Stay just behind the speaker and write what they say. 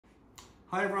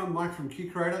Hi everyone, Mike from Cue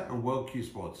Creator and World Cue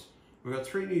Sports. We've got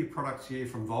three new products here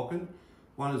from Volkan.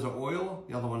 One is an oil,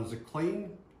 the other one is a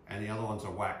clean, and the other one's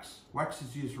a wax. Wax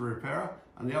is used for repair,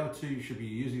 and the other two you should be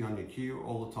using on your cue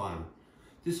all the time.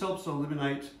 This helps to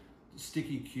eliminate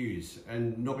sticky cues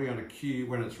and not being able to cue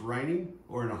when it's raining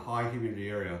or in a high humidity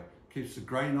area. Keeps the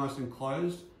grain nice and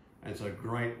closed, and it's a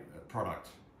great product.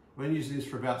 We've been using this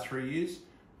for about 3 years,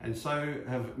 and so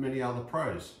have many other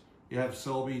pros. You have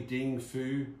Selby, Ding,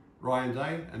 Fu, Ryan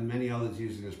Day, and many others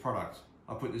using this product.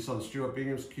 I put this on Stuart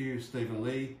Bingham's cue, Stephen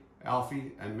Lee,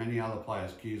 Alfie, and many other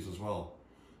players' cues as well.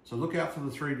 So look out for the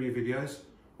three new videos,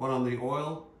 one on the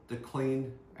oil, the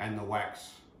clean, and the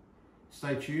wax.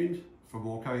 Stay tuned for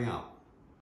more coming up.